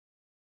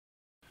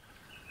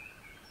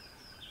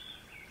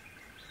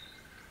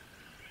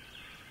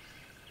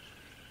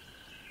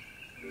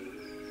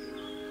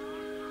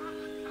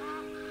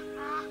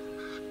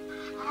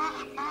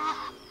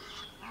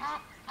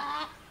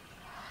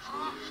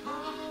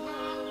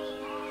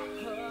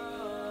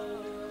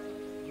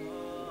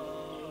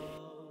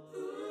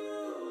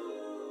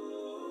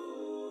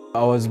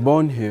I was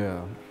born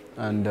here,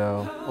 and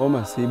all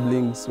my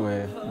siblings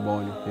were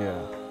born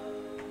here.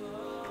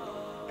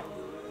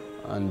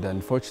 And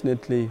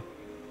unfortunately,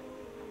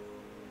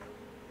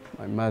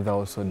 my mother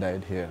also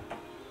died here.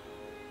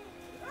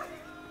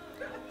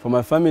 For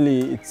my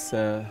family, it's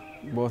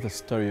both a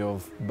story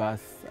of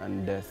birth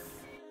and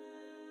death.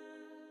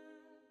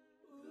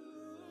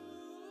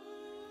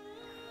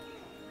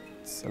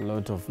 It's a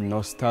lot of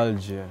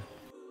nostalgia.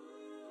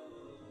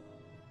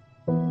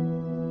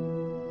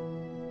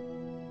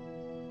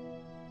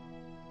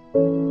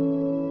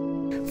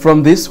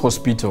 From this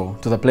hospital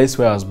to the place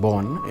where I was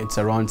born, it's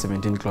around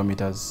 17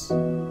 kilometers.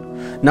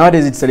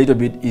 Nowadays it's a little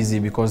bit easy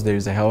because there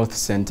is a health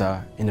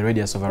center in a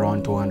radius of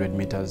around 200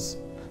 meters.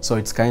 So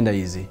it's kinda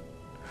easy.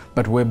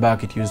 But way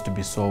back it used to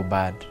be so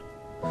bad.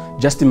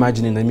 Just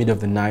imagine in the middle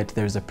of the night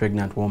there is a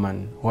pregnant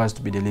woman who has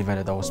to be delivered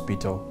at the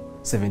hospital,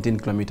 17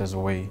 kilometers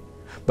away.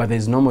 But there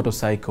is no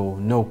motorcycle,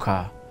 no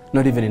car,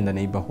 not even in the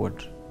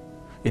neighborhood.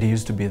 It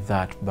used to be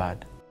that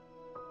bad.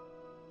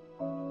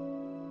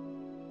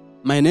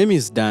 My name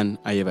is Dan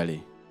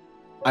Ayebare.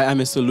 I am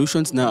a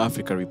Solutions Now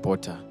Africa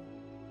reporter.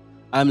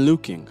 I am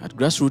looking at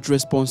grassroots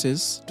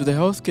responses to the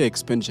healthcare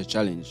expenditure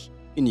challenge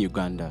in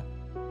Uganda.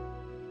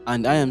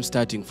 And I am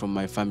starting from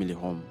my family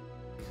home.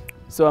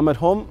 So I'm at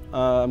home.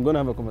 I'm going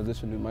to have a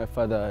conversation with my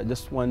father. I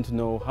just want to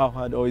know how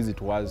hard or easy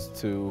it was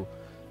to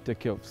take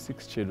care of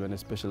 6 children,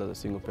 especially as a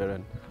single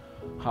parent.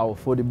 How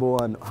affordable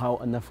and how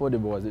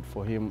unaffordable was it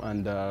for him?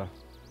 And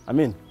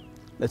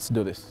let's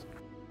do this.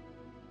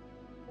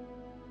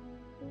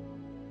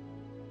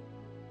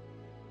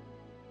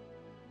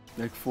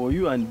 Like for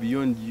you and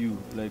beyond you,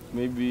 like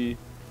maybe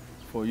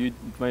for you it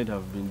might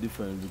have been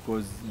different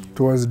because it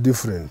was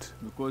different.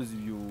 Because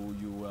you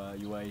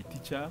were a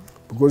teacher.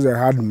 Because I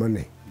had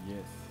money.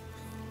 Yes.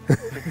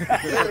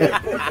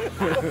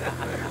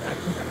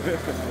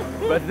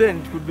 But then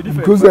it could be different.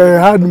 Because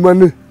I had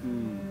money.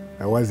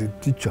 I was a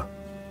teacher.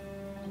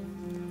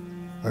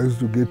 I used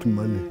to get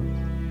money.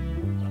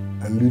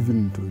 And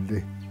even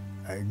today,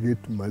 I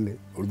get money,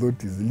 although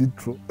it is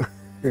little.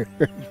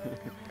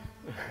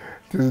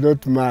 It is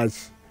not much.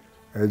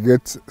 I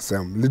get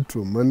some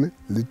little money,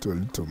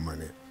 little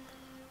money.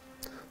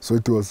 So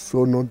it was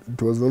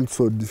not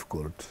so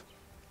difficult.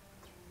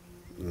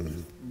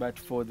 But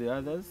for the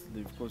others,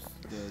 of course,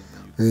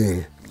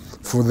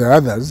 for the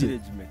others,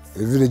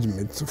 village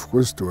mates, of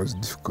course, it was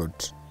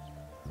difficult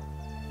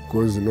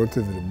because not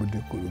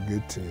everybody could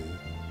get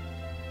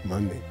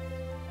money.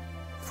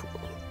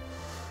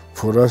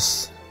 For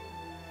us,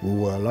 we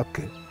were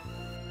lucky.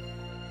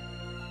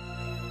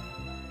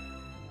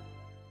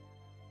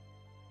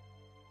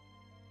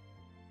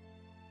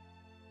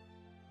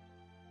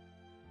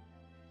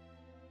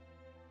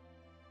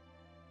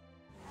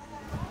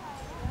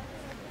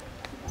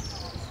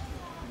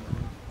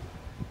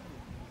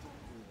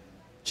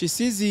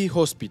 Chisizi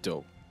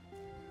Hospital,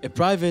 a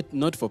private,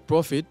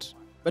 not-for-profit,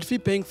 but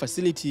fee-paying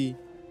facility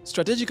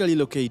strategically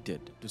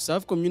located to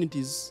serve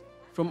communities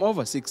from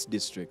over 6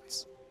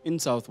 districts in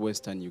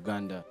southwestern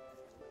Uganda.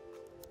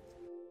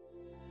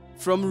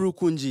 From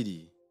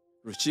Rukungiri,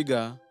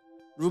 Ruchiga,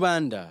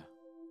 Rubanda,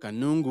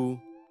 Kanungu,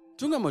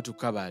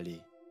 Tungamotukabali,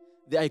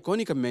 the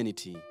iconic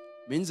amenity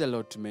means a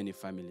lot to many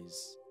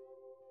families.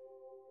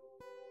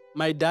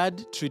 My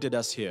dad treated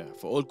us here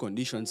for all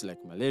conditions like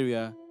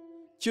malaria,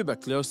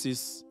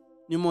 tuberculosis,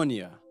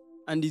 pneumonia,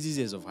 and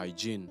diseases of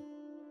hygiene.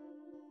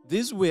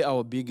 These were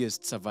our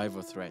biggest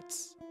survival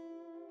threats.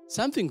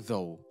 Something,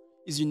 though,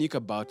 is unique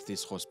about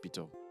this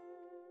hospital.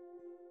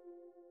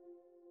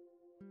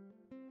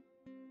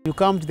 You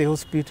come to the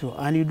hospital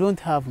and you don't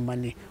have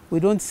money. We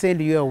don't send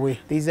you away.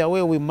 There's a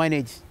way we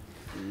manage.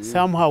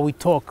 Somehow we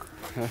talk,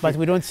 but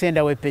we don't send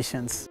away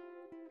patients.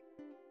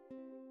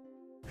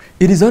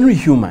 It is only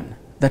human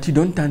that you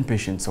don't turn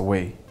patients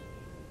away.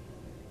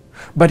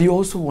 But you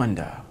also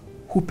wonder,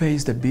 who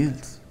pays the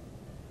bills?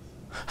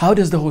 How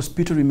does the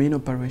hospital remain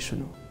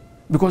operational?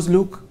 Because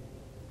look,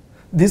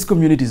 these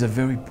communities are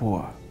very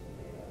poor.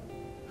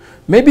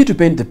 Maybe to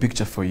paint the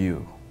picture for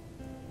you,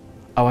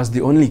 I was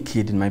the only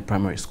kid in my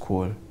primary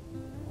school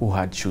who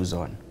had shoes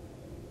on.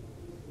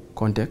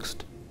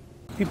 Context?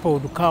 People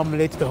would come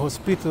late to the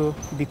hospital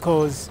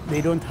because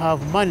they don't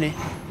have money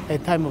at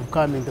the time of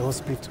coming to the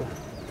hospital.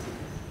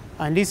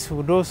 And this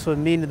would also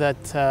mean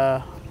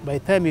that by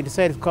the time you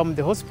decide to come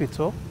to the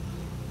hospital,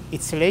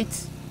 it's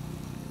late.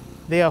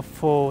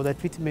 Therefore, the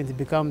treatment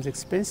becomes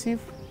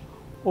expensive,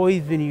 or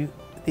even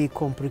the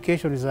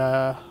complications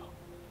are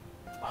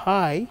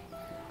high,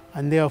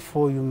 and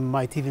therefore you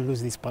might even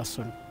lose this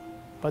person.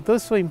 But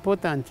also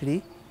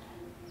importantly,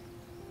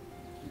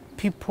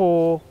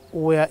 people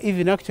were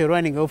even actually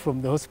running out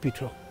from the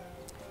hospital.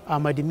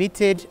 I'm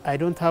admitted, I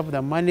don't have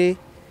the money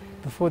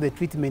before the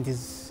treatment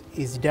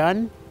is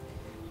done,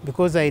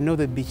 because I know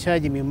they'll be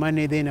charging me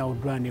money, then I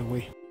would run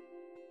away.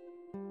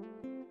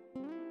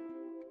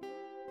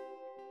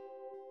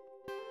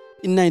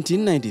 In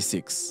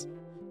 1996,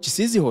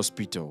 Chisizi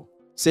Hospital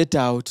set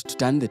out to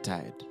turn the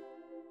tide.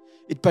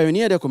 It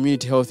pioneered a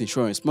community health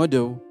insurance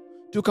model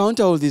to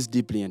counter all these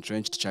deeply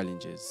entrenched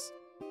challenges.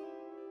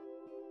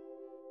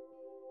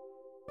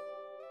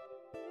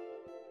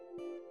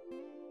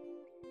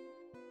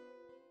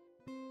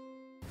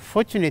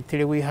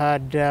 Fortunately, we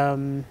had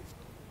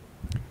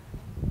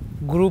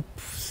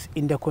groups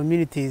in the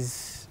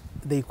communities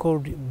they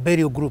called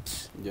burial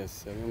groups.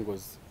 Yes,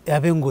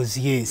 Abengos,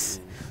 yes.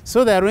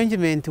 So the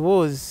arrangement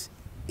was,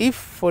 if,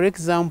 for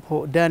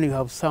example, then you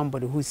have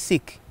somebody who's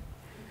sick,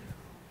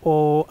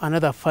 or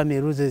another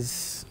family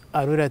loses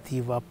a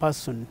relative or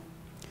person,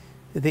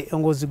 the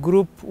Engos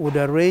group would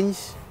arrange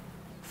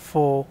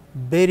for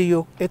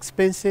burial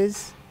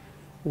expenses,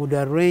 would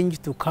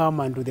arrange to come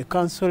and do the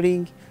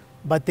counseling,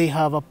 but they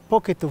have a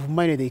pocket of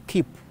money they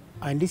keep,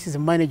 and this is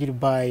managed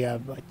by a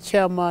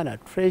chairman, a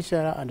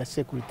treasurer, and a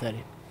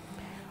secretary.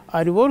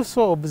 And we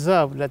also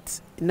observed that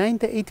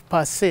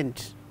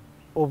 98%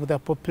 of the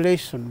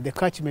population, the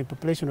catchment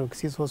population of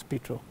Kisis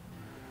Hospital,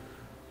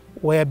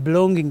 were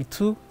belonging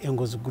to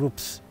Engos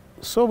groups.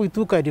 So we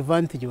took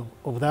advantage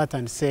of that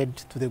and said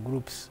to the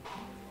groups,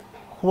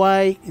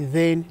 why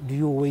then do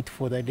you wait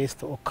for the death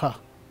to occur?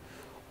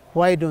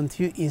 Why don't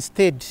you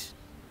instead,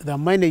 the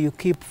money you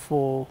keep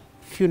for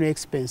funeral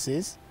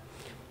expenses,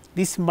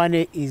 this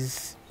money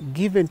is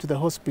given to the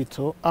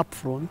hospital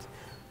upfront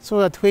so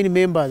that when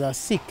members are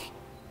sick,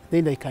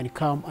 then they can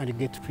come and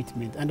get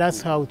treatment. And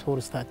that's how it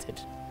all started.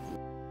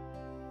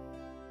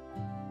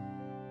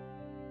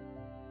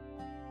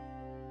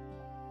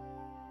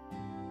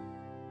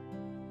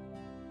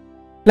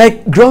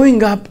 Like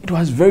growing up, it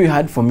was very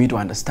hard for me to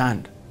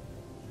understand.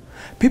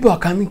 People are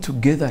coming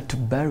together to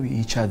bury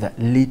each other,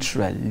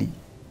 literally.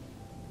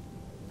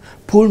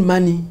 Pool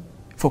money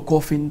for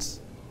coffins,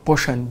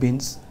 portion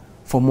bins,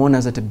 for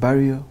mourners at a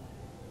burial.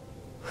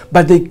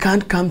 But they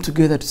can't come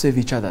together to save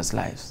each other's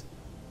lives.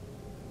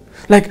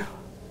 Like,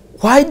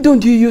 why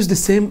don't you use the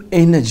same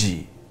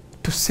energy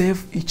to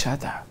save each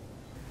other?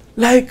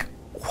 Like,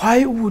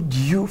 why would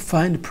you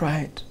find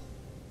pride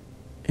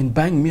in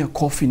buying me a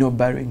coffin or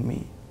burying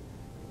me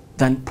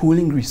than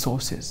pooling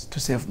resources to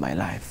save my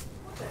life?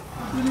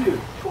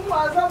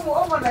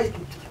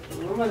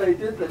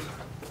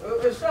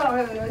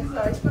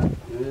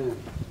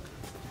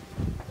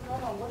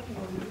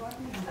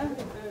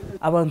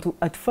 Abantu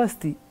at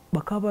first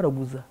bakaba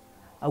baraguza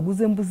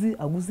aguze mbuzi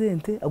aguze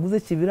ente aguze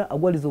kibira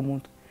agwaliza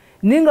omuntu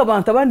ninga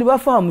abantu abandi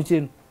bafahamu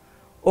kintu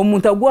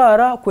omuntu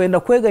agwara kwenda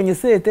kweganye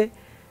sete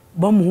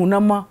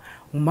bamuhunama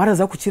mumara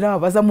za kukira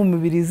baza mu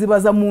mibirizi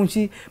baza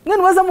munki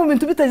mwene baza mu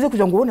bintu bitaje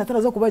kugira ngo ubone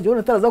ataraza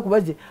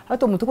kubaje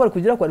hato omuntu kwari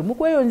kugira kwari mu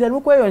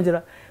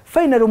kweyongera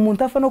final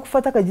omuntu afa no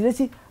kufata akagire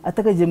ki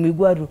atakaje mu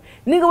igwariro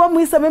ninga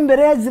bamuhisame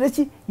mbere yagire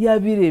ki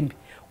yabirembe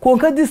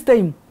konka this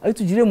time ayi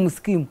tugire mu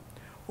scheme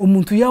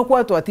omuntu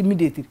yakwato at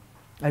immediately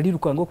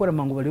alirukango kwa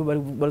mango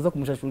baraza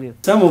kumushashurira.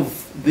 Some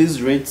of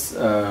these rates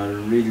are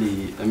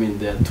really, I mean,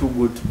 they are too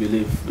good to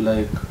believe.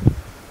 Like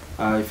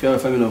if you have a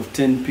family of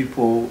 10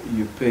 people,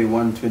 you pay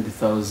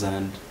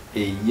 120,000 a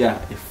year,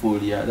 a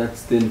full year.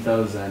 That's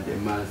 10,000 a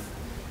month.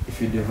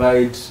 If you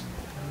divide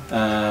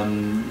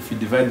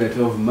by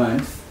 12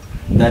 months,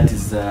 that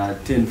is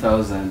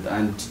 10,000,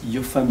 and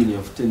your family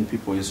of 10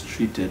 people is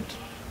treated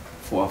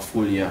for a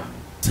full year.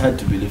 It's hard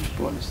to believe, to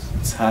be honest.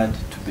 It's hard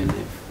to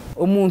believe.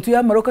 Omuntu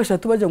yamaroka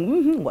shatu baje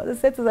ngwaze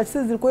sete za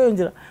kisizi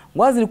kweyongera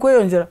ngwazi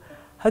kweyongera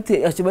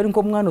hati akibari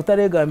nko mwana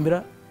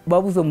utaregambira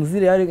babuze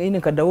muzire yari ine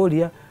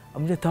kadawoliya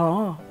amuje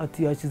ta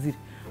ati yakizire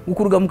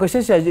ngukuruga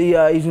mukashesha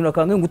ya ijuna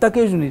kange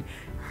ngutakejunire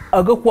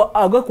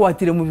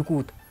agakwatire mu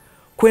bikuta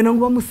kwena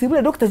ngo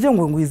bamusibure Dr.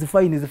 Jengo ngo is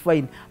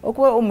fine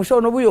akuba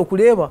omushaho no buyo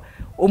kureba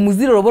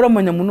omuzire robora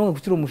manya munonga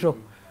kukira omushaho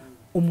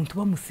omuntu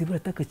bamusibura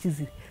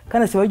atakakizire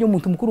kana kibaje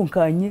omuntu mukuru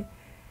nkanye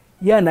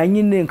yana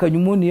nyine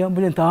nkanyumoni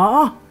mbule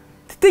nta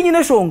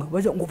tinyine shonga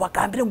baje ngo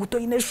bakambire ngo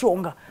toyine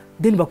shonga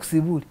then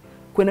bakusibure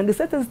kwena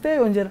ngesete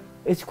ziteyongera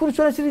ekikuru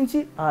cyona kiri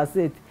nki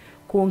asete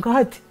konka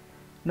hati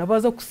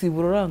nabaza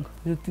kusibura ranga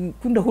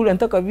kunda hura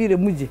ntakabire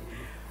muje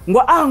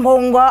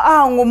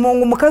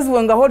ngo mukazi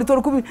wenga hori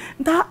tori kubi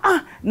nta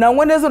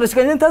nangwa nezo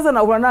ndashikanye ntaza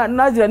nahura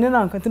nagira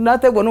nenanka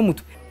nategwa no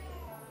mutwe.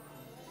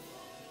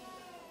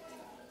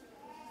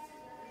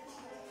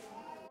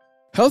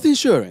 Health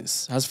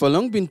insurance has for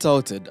long been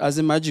touted as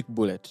a magic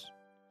bullet.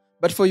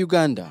 But for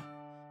Uganda,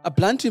 a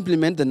plan to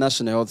implement the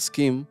National Health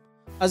Scheme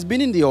has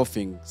been in the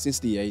offing since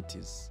the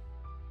 80s.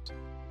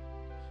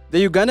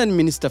 The Ugandan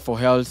Minister for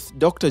Health,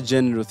 Dr.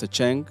 Jane Ruth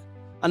Acheng,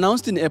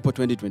 announced in April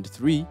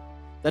 2023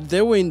 that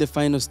they were in the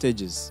final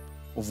stages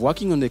of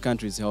working on the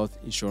country's health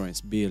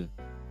insurance bill.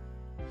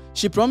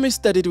 She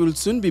promised that it will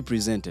soon be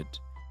presented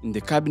in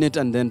the cabinet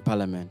and then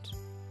parliament.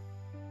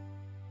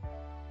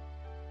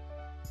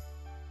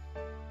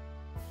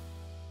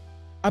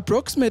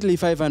 Approximately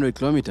 500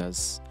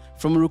 kilometers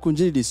from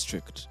Rukungiri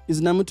district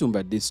is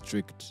Namutumba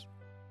district.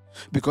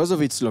 Because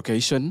of its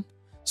location,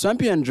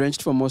 swampy and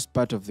drenched for most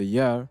part of the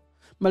year,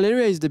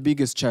 malaria is the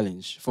biggest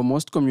challenge for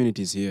most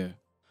communities here.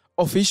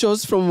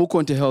 Officials from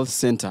Mukonte Health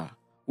Center,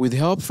 with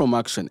help from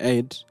Action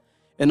Aid,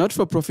 a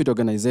not-for-profit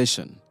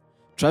organization,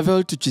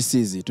 traveled to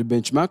Chisizi to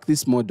benchmark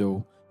this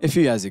model a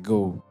few years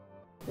ago.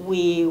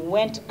 We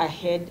went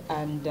ahead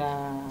and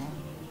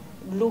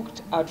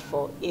looked out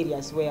for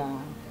areas where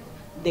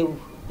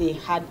they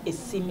had a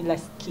similar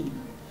scheme.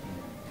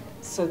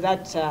 so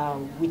that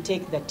we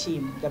take the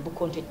team, the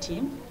Bukonte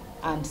team,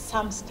 and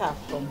some staff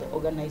from the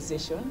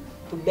organization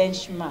to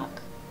benchmark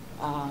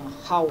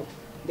how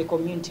the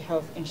community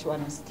health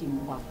insurance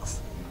scheme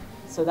works,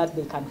 so that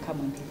they can come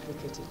and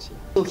replicate it here.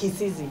 So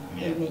Kisizi,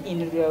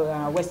 in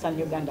Western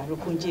Uganda,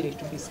 Rukungiri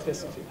to be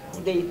specific.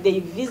 They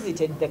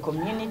visited the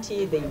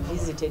community, they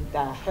visited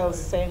the health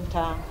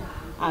center,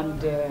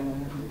 and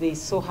they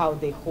saw how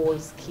the whole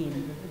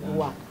scheme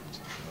worked.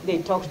 They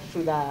talked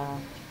to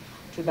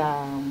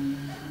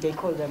they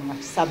call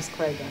them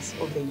subscribers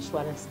of the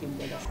insurance scheme.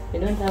 We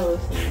don't have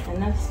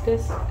enough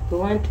space. We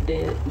want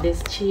the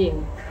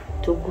scheme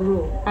to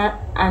grow,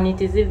 and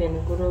it is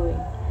even growing.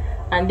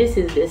 And this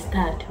is the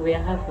start. We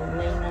are having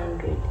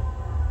 900,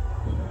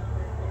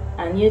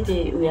 and yet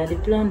we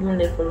had planned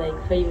only for like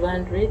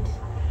 500.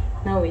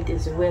 Now it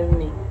is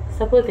whelming.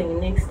 Supporting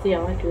next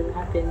year what will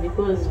happen,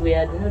 because we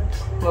had not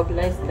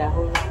mobilized the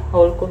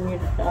whole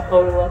community,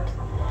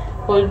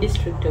 whole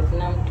district of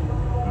Namutumba.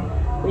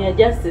 We are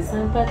just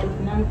some part of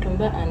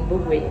Namutumba and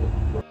Bugwe.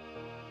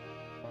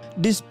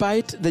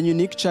 Despite the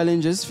unique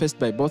challenges faced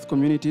by both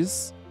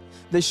communities,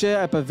 they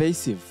share a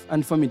pervasive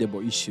and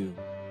formidable issue: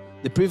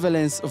 the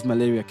prevalence of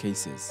malaria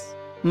cases.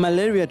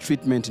 Malaria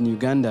treatment in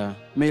Uganda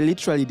may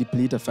literally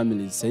deplete a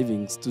family's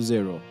savings to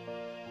zero.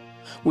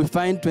 We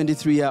find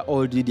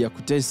 23-year-old Lydia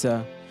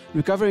Kutesa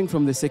recovering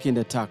from the second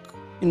attack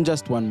in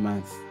just 1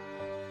 month.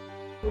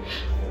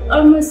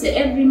 Almost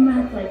every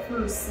month I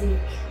fall sick.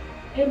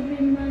 Every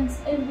month.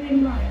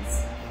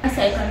 As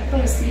I can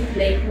fall sick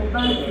like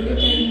about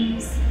 11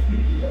 months.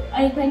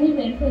 I can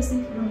even fall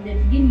sick from the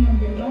beginning of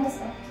the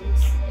month up to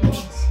its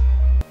end.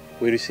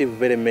 We receive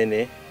very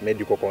many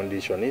medical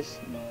conditions.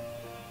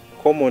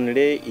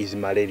 Commonly is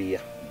malaria.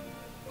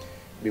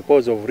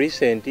 Because of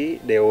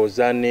recently there was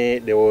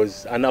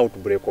an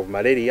outbreak of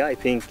malaria. I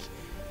think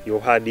you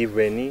heard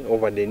even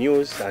over the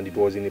news, and it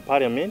was in the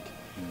parliament.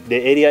 The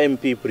area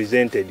MP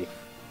presented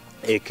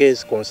a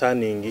case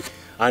concerning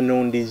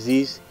unknown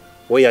disease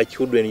where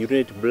children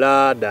urinate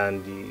blood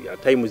and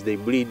at times they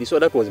bleed. So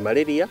that was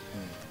malaria.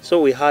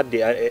 So we had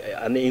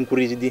an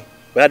increased, we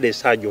had a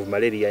surge of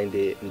malaria in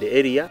the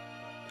area.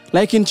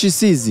 Like in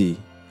Chisizi,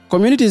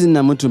 communities in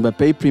Namutumba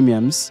pay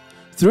premiums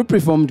through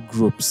preformed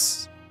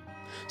groups.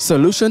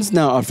 Solutions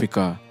Now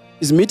Africa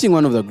is meeting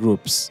one of the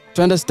groups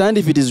to understand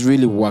if it is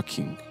really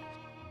working.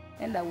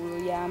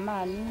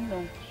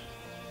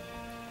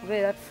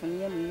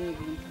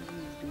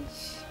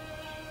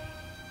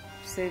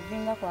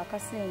 Sevinga kwa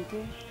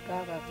kasente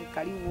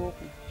kali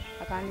woku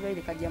akandi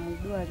baile kajja mu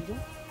ddwaliro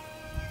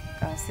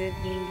ka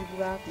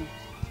sevingibwako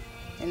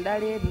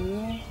endala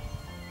ebinye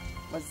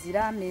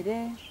bazira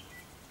amere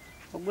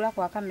ogula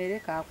kwa kamere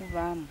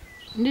kakuvaamu.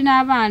 Ndina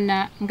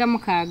abaana nga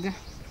mukaaga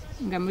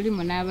nga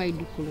mulimu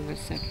n'abaidukulu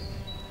basatu.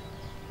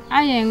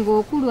 Aye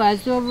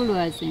ng'okulwaza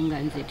obulwaze nga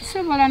nze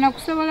tusobola na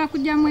kusobola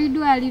kujja mu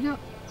ddwaliro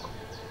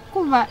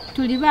kuba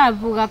tuli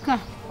baavugaka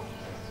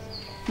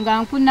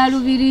nga nkuna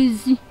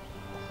lubirizi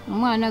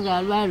omwana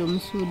galwala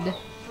omusuuda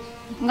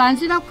nga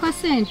nzira ku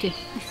kasente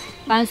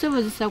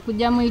kansobozesa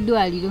kujja mu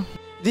ddwaliro.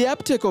 The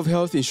uptake of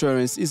health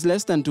insurance is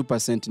less than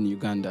 2% in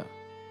Uganda.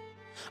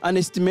 An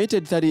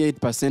estimated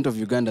 38% of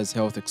Uganda's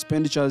health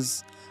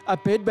expenditures are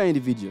paid by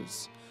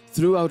individuals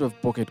through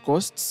out-of-pocket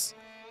costs,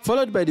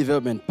 followed by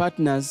development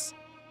partners,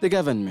 the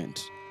government,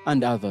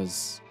 and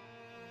others.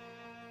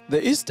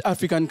 The East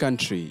African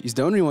country is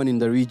the only one in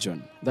the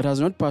region that has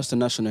not passed a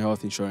national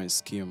health insurance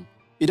scheme.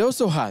 It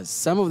also has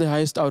some of the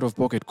highest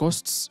out-of-pocket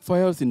costs for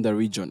health in the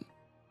region.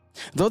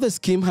 Though the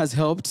scheme has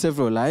helped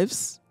several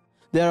lives,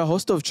 there are a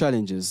host of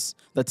challenges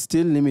that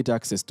still limit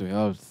access to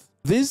health.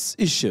 These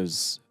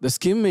issues, the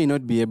scheme may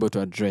not be able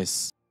to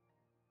address.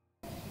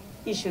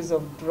 Issues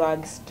of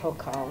drug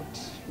stockout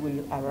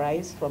will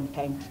arise from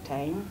time to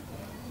time.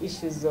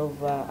 Issues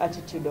of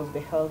attitude of the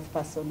health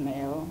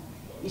personnel,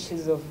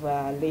 issues of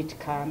late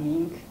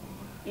coming,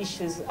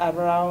 issues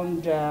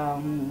around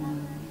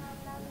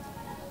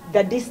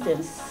the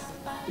distance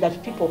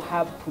that people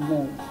have to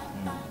move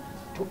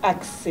to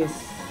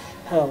access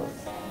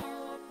health.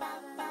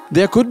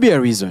 There could be a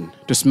reason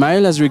to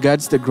smile as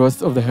regards the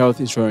growth of the health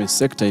insurance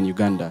sector in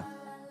Uganda.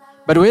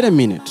 But wait a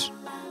minute,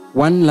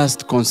 one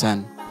last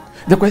concern.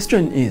 The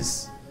question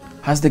is,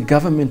 has the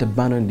government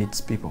abandoned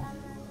its people?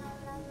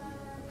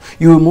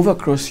 You will move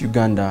across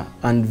Uganda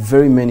and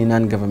very many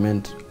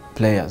non-government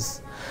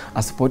players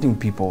are supporting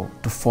people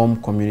to form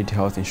community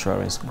health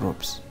insurance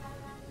groups.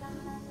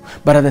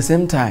 But at the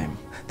same time,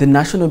 the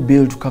national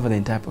bill to cover the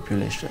entire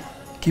population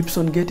keeps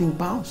on getting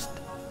bounced.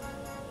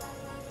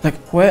 Like,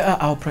 where are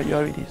our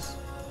priorities?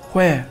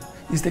 Where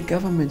is the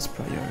government's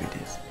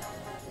priorities?